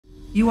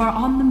You are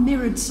on the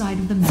mirrored side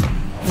of the map.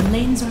 The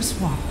lanes are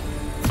swapped.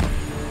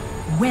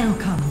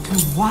 Welcome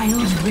to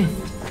Wild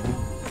Rift.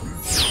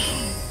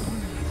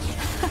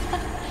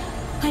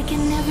 I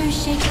can never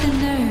shake the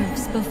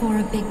nerves before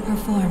a big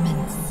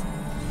performance.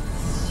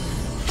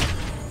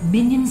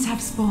 Minions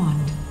have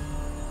spawned.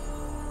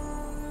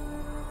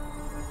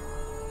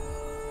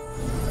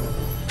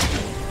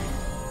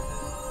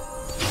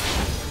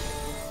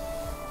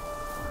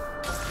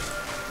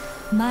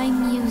 My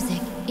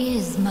music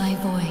is my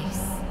voice.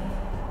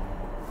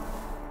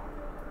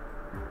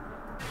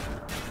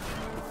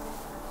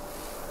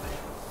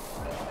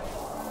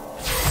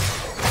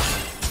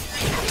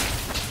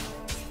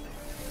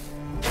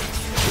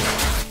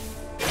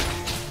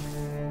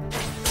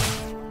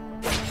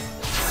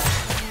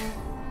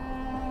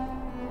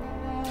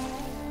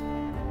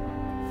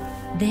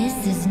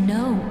 This is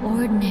no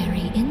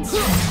ordinary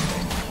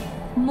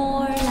instrument,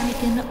 more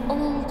like an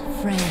old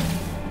friend.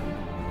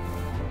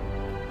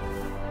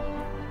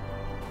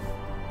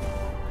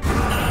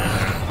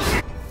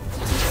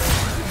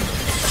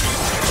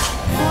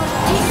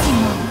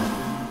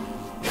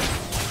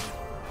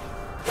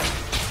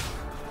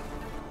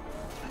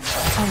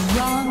 A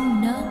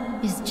wrong note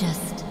is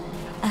just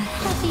a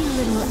happy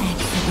little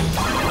accident.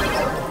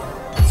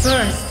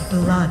 First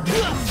blood.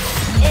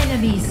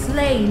 Enemy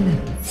slain.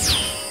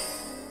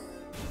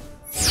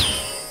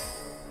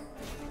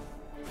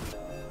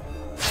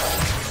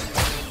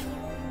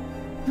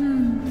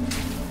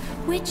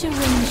 Which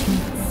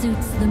arrangement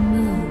suits the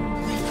mood?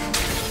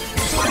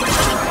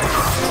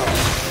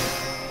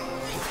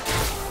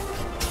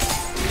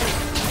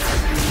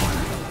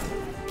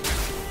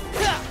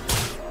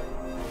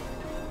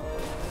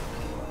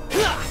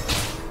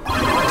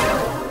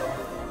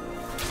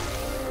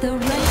 The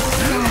right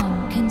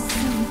song can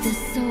soothe the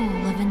soul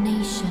of a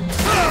nation.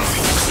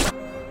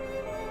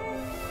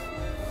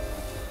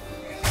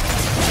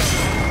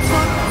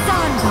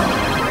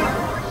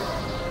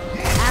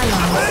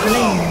 Ally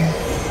slain.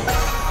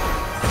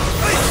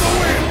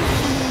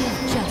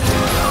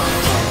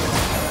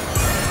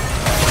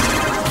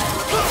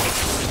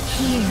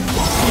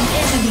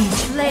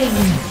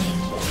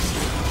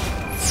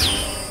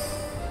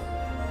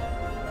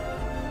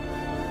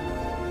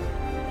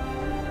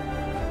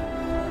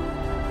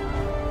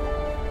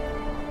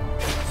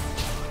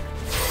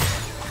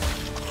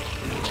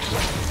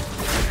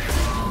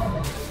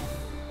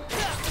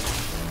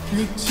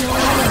 The joy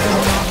of the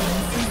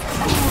lions is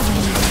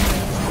always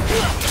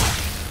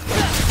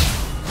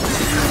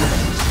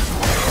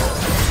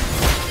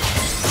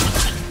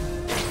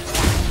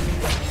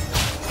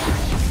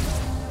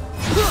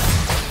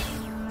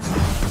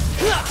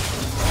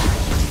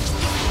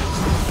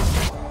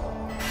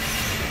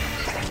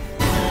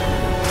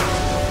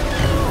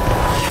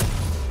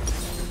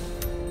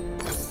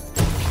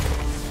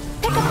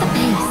pick up the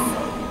pace.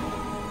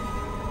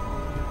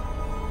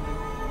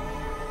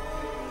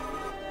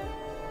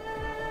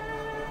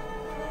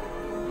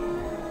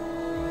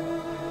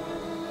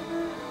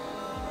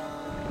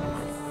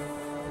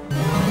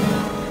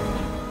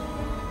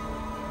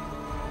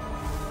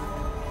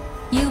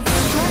 You've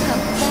struck a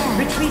bad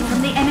Retreat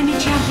from the enemy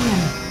champion.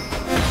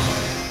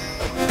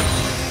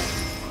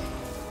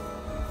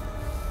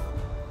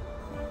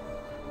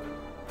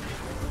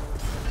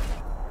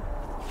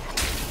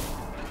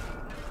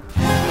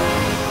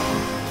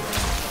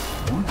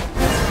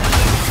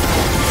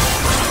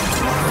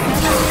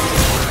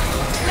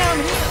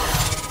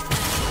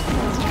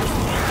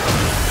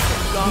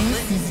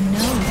 This is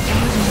no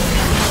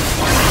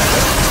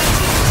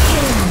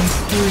killing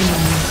spree.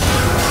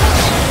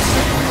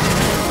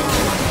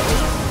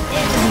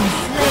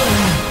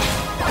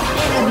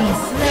 Enemy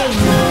slain.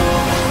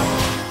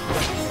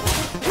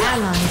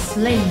 Ally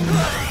slain.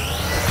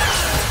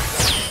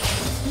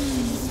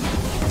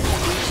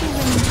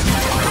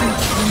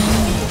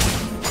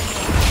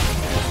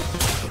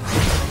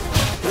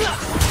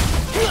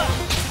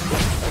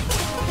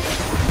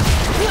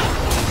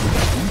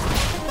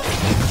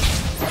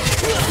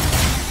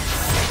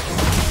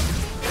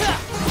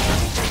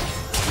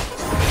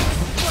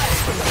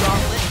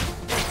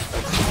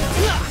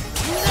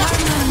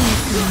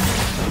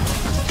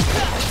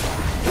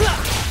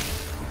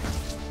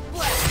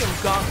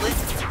 Gauntlet.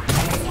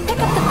 Pick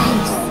up the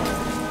pace.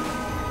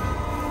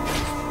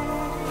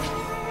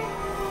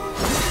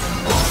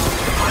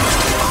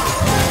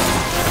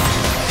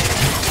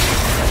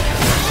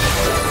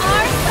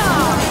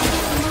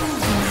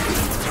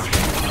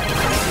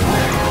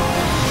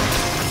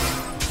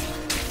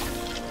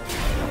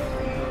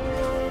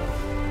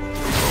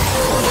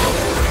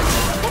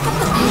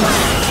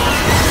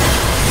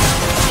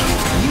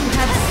 You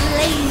have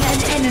slain an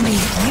enemy.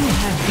 You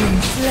have been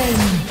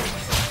slain.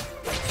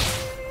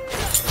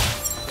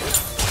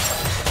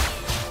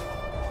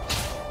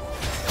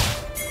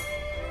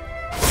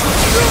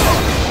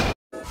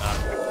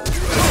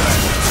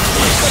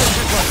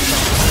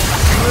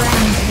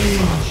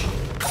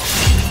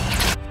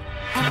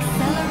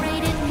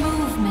 Accelerated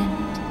movement.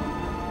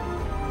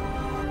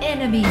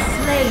 Enemy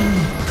slain.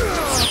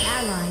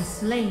 Ally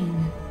slain.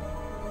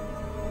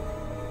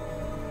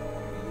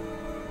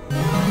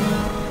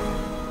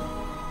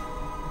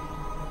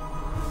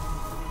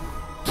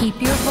 Keep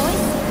your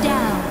voice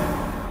down.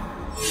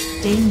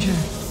 Danger.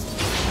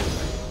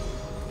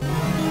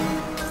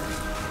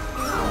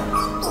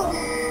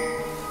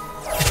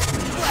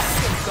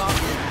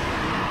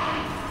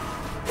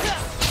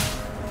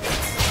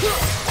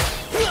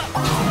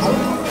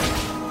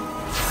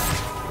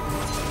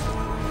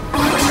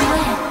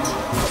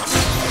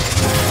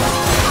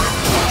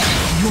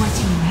 Your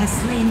team has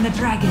slain the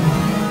dragon.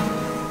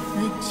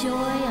 The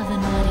joy of an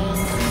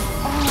audience is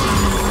always...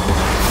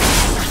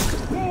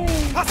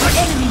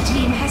 Enemy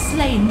team has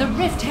slain the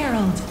Rift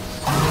Herald.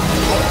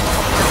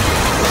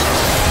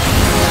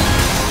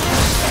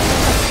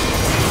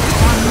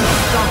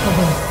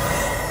 Unstoppable.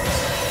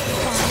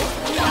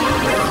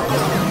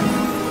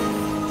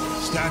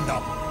 Stand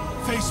up.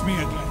 Face me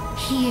again.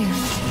 Hear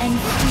and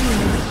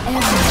feel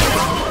everything.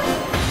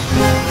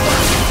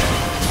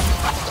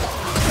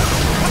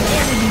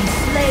 Enemy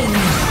slain.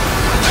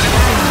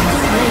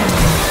 Slain.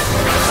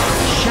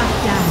 Shut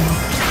down.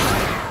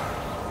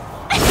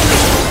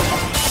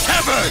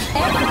 Heaven!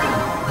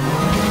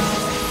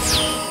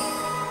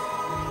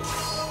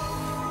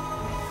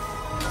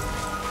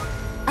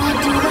 A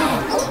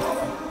duet.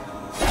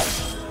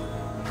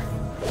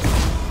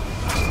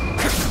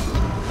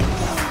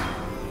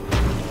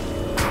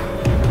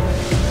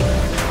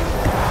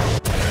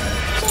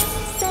 Just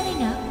setting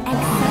up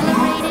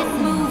accelerated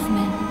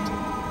movement.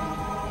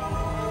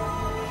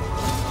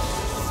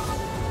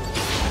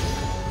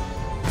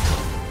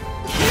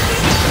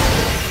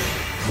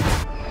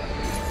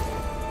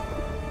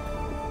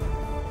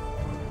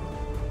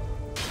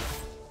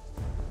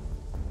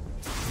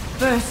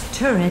 First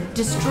turret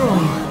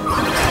destroyed.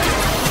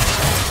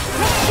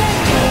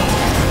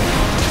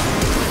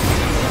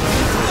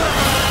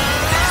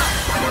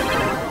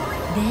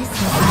 This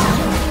is not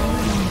an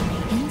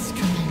ordinary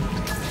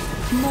instrument,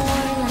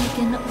 more like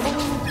an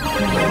old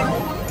friend.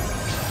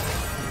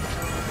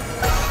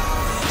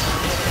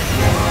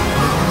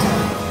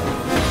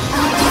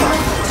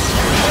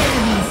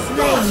 Enemy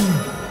slain.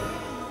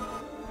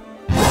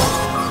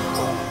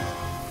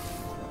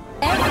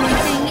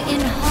 Everything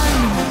in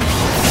harmony.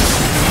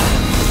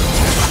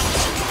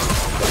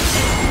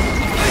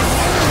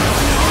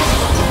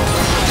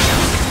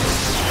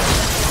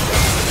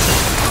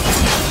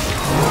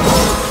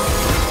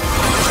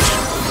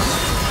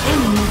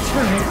 Enemy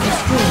turret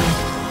destroyed.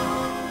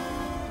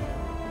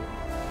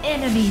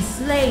 Enemy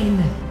slain.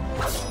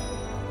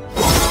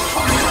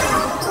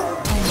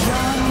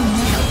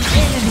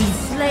 Enemy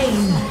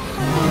slain.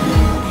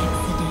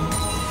 Accident.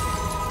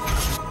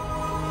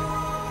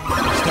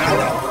 Stand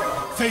up.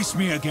 Face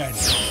me again.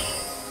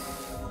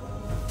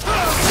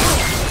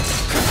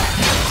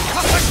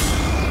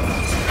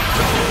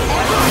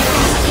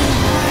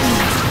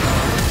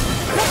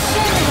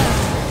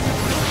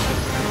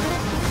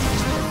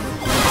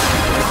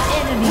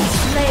 Enemy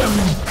slain.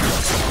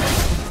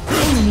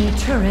 Enemy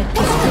turret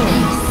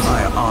destroyed.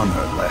 My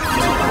honor left.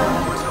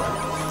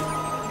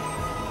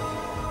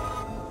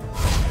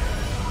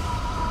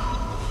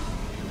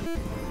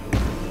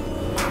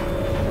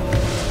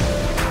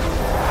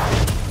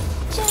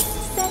 Just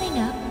setting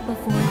up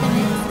before the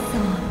next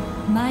song.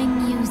 My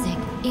music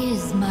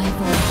is my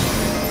voice.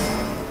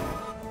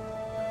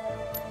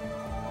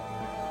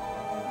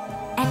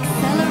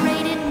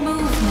 Accelerated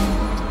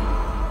movement.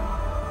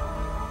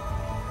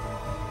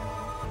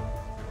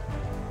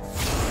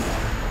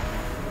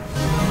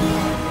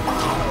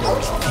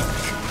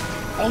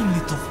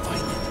 Only to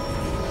find it.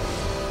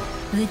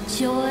 The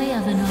joy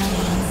of an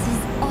audience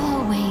is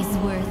always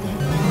worth it.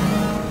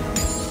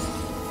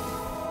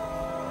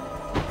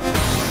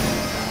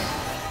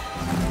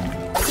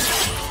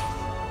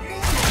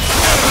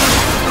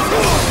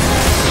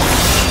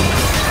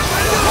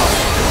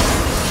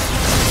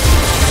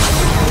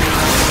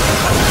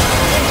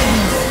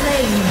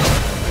 Slain.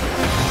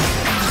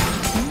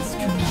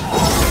 Instrument.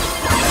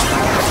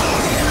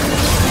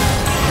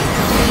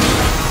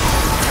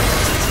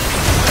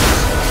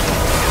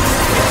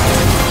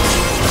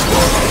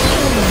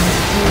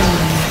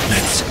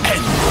 Let's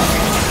end.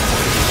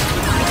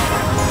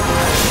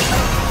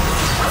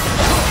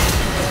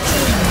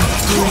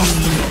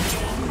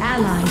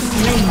 Ally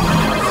slain.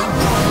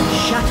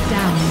 Shut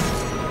down.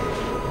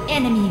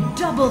 Enemy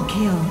double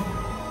kill.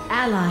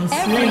 Ally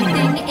slain.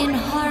 Everything in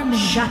harmony.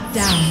 Shut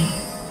down.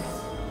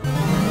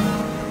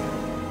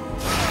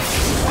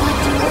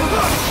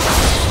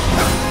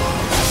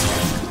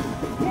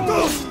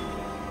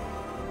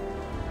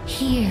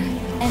 Hear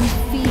and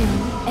feel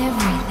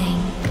everything.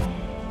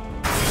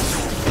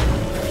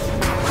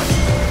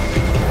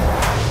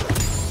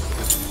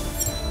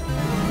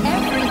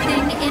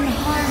 Everything in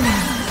harmony.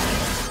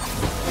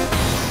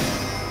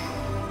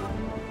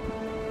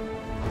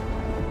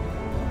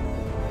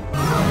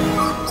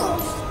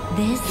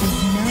 This is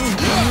no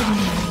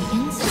ordinary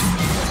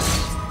instrument.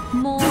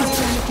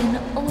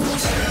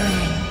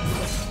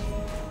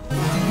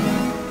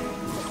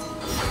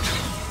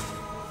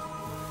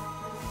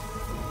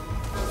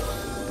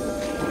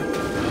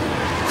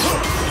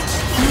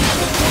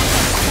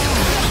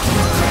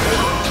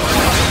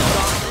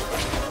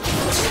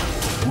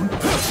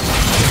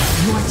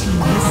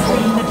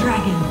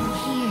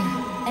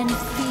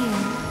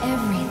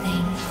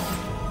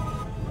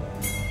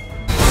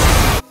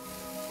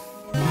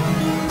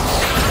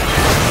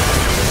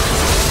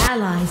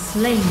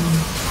 slain.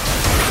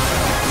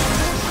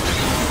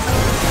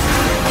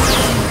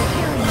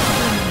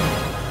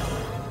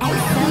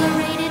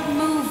 Accelerated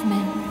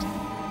movement.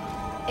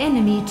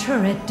 Enemy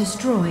turret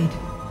destroyed.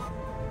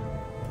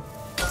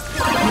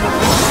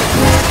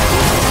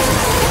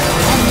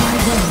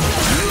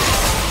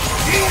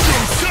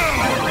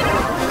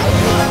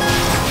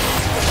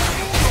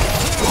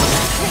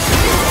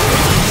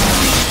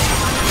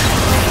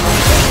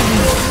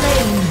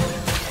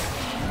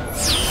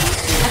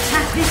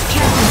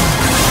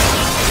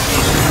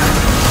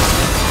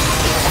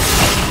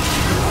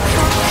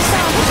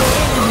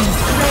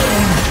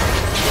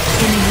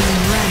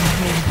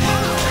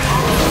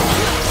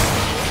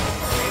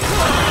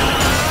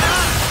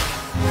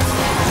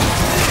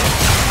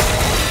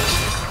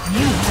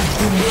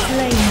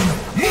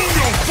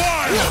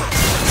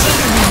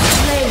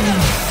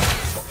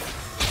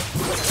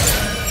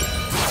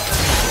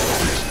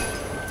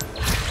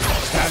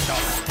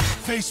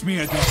 Face me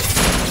again.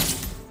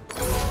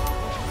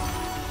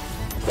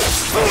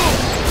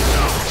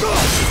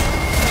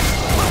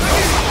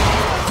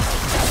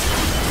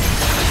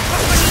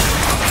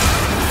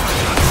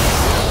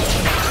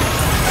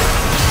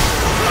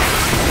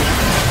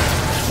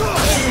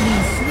 Enemy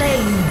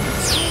slain.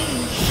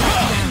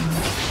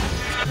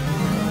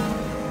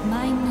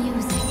 My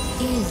music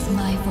is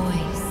my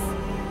voice.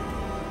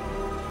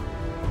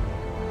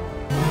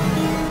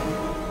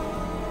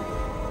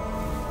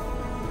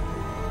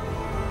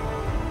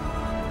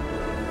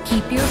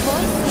 Keep your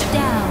voice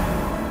down.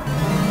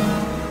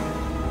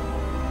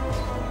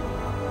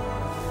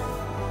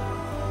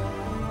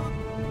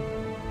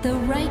 The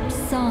right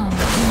song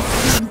can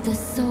soothe the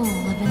soul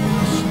of a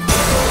nation.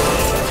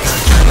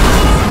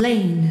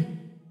 Slain.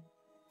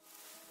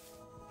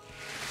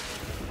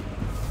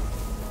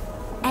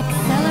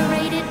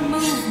 Accelerated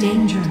movement.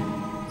 Danger.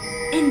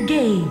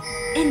 Engage.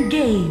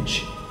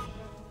 Engage.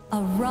 A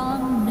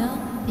wrong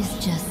note is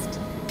just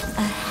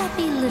a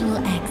happy little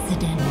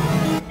accident.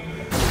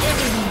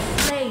 Enemy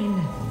slain.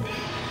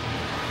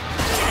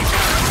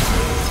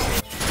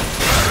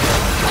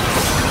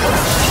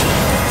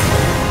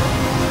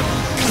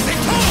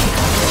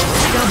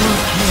 Double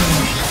kill.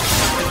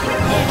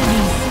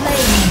 Enemy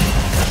slain.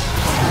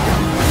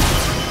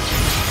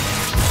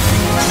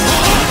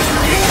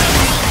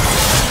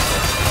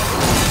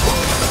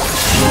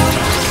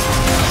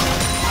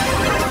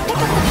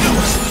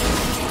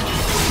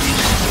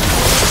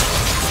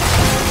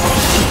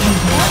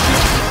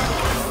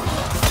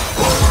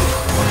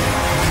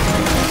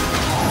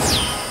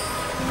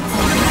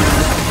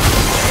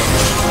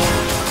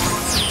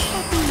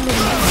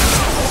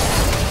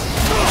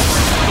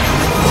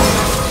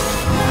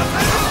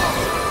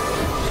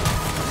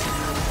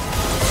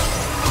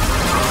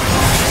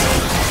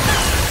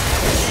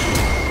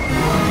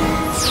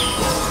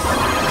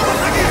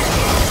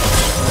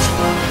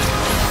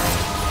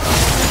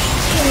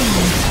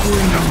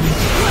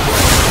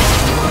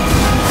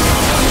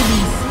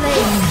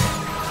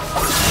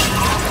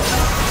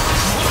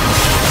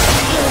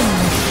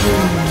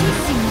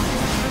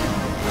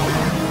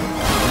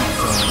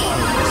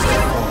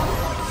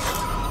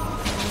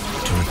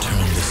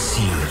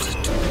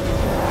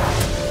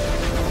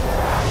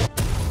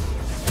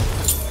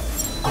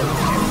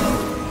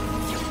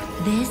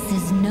 This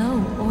is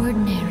no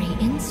ordinary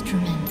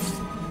instrument.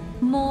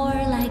 More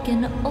like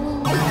an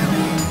old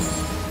friend.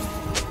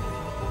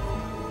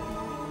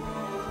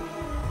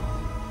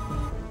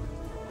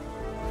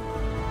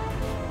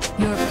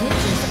 Your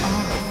pitch is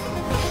off.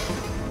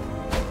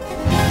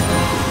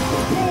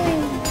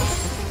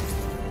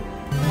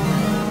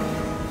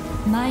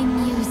 My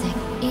music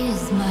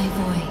is my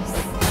voice.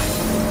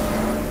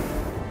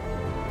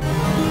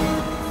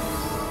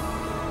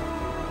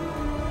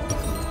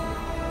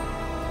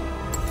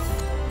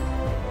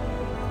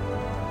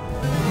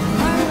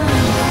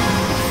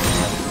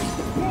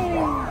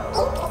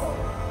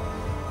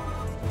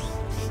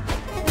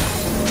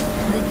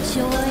 The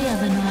joy of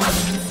an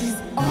audience is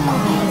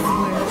always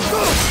worth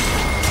it.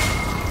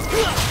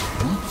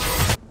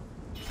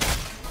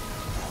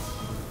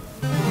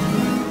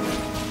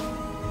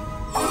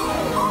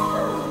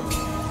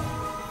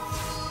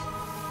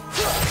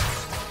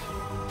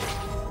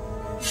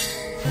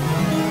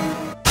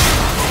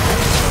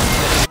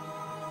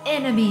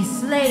 Enemy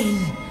slain.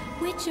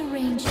 Which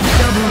arrangement?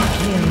 Double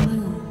kill.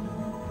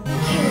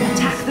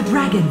 Attack the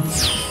dragon.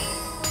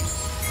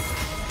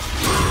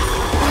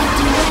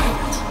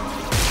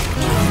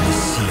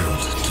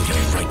 Sealed to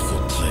their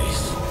rightful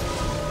place.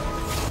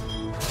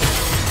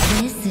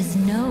 This is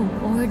no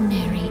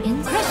ordinary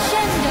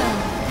crescendo.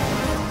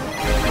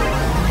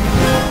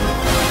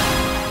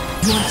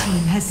 Your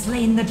team has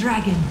slain the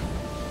dragon.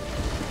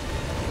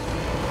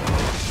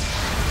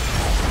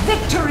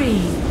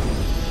 Victory!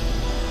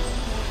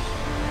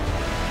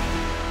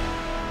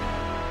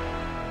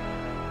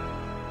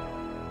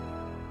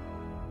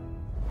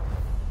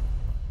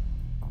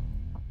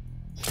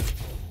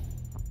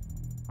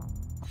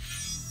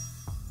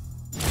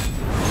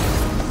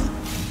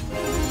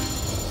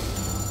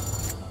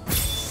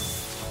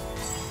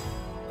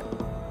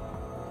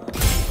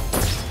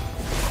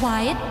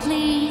 Quiet,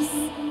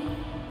 please.